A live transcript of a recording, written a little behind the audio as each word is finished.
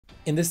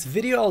In this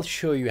video, I'll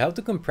show you how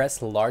to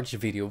compress large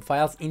video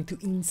files into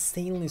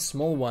insanely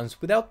small ones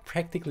without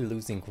practically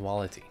losing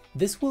quality.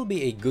 This will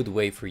be a good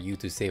way for you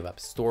to save up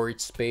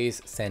storage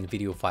space, send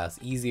video files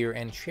easier,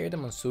 and share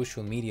them on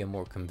social media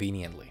more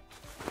conveniently.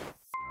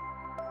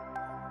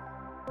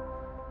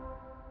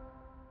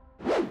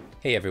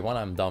 Hey everyone,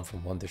 I'm Dom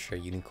from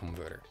Wondershare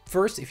UniConverter.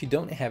 First, if you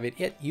don't have it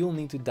yet, you'll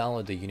need to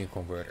download the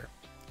UniConverter.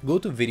 Go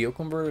to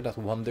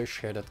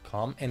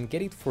videoconverter.wondershare.com and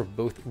get it for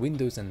both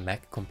Windows and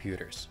Mac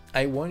computers.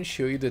 I won't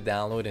show you the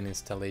download and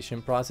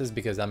installation process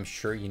because I'm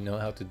sure you know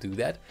how to do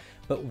that,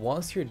 but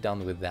once you're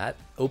done with that,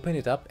 open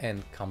it up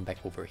and come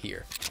back over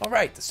here.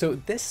 Alright, so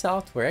this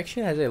software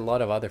actually has a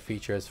lot of other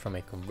features, from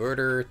a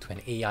converter to an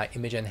AI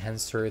image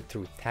enhancer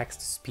through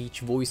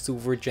text-to-speech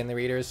voiceover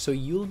generators, so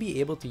you'll be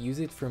able to use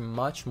it for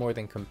much more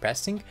than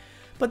compressing,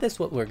 but that's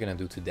what we're gonna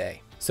do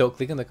today. So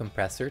click on the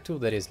compressor tool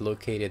that is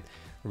located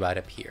right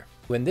up here.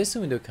 When this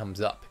window comes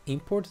up,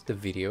 import the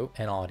video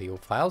and audio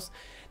files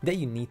that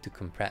you need to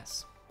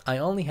compress. I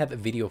only have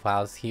video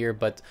files here,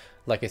 but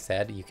like I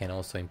said, you can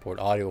also import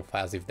audio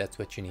files if that's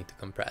what you need to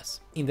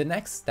compress. In the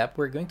next step,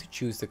 we're going to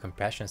choose the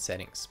compression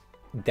settings.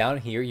 Down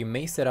here, you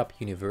may set up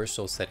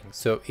universal settings.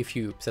 So if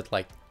you set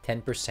like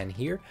 10%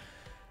 here,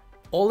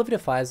 all of the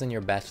files on your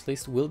batch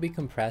list will be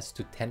compressed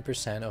to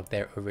 10% of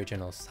their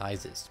original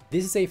sizes.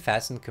 This is a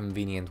fast and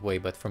convenient way,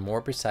 but for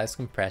more precise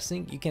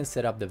compressing, you can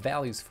set up the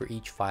values for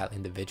each file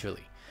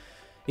individually.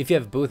 If you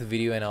have both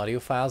video and audio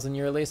files on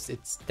your list,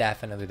 it's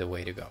definitely the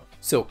way to go.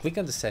 So click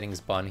on the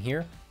settings button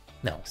here.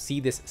 Now see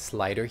this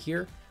slider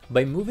here?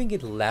 By moving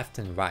it left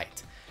and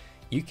right,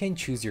 you can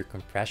choose your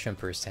compression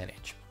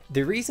percentage.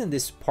 The reason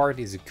this part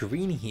is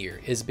green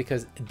here is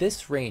because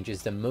this range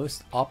is the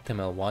most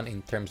optimal one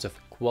in terms of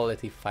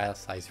quality file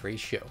size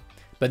ratio.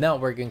 But now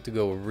we're going to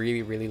go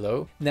really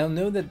low. Now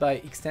know that by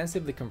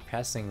extensively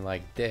compressing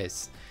like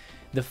this,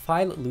 the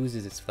file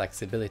loses its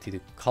flexibility to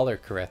color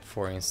correct,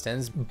 for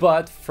instance,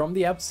 but from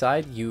the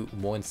outside you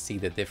won't see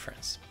the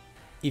difference.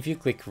 If you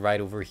click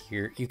right over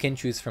here, you can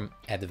choose from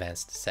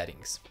advanced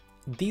settings.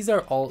 These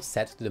are all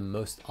set to the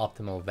most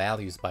optimal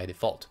values by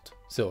default,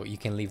 so you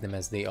can leave them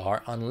as they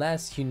are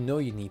unless you know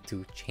you need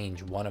to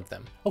change one of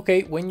them.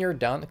 Okay, when you're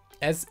done,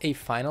 as a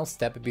final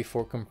step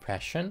before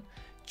compression,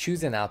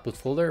 choose an output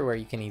folder where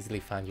you can easily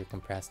find your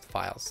compressed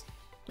files,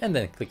 and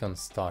then click on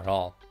Start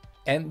All.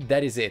 And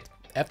that is it.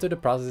 After the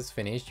process is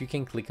finished, you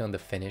can click on the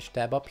Finish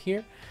tab up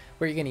here,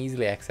 where you can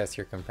easily access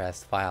your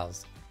compressed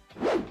files.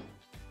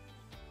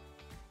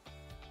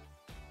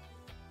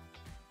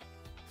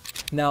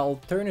 Now,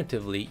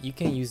 alternatively, you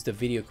can use the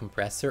video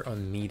compressor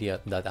on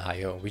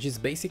media.io, which is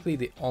basically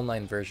the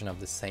online version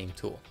of the same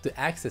tool. To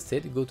access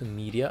it, go to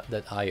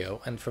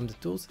media.io and from the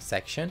Tools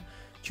section,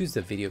 choose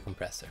the video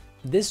compressor.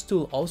 This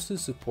tool also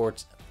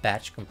supports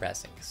batch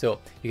compressing, so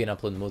you can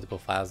upload multiple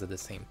files at the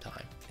same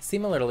time.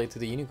 Similarly to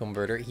the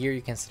UniConverter, here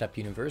you can set up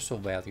universal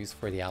values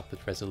for the output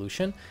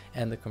resolution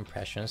and the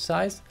compression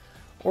size,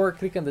 or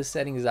click on the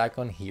settings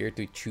icon here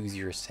to choose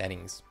your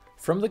settings.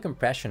 From the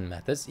compression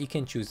methods, you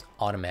can choose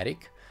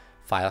automatic,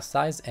 file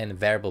size, and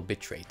variable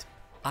bitrate.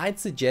 I'd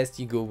suggest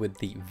you go with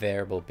the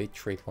variable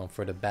bitrate one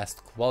for the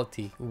best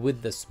quality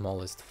with the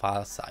smallest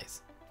file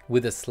size.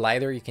 With a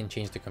slider, you can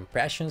change the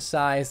compression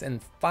size,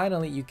 and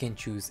finally you can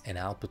choose an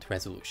output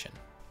resolution.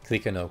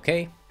 Click on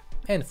OK,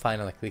 and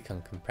finally click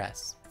on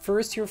Compress.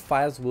 First, your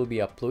files will be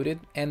uploaded,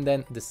 and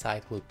then the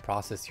site will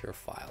process your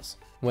files.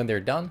 When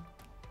they're done,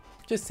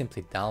 just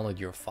simply download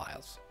your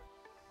files.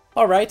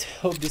 Alright,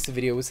 hope this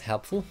video was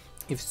helpful.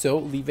 If so,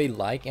 leave a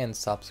like and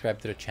subscribe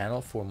to the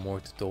channel for more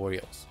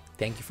tutorials.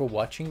 Thank you for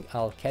watching.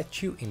 I'll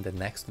catch you in the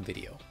next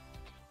video.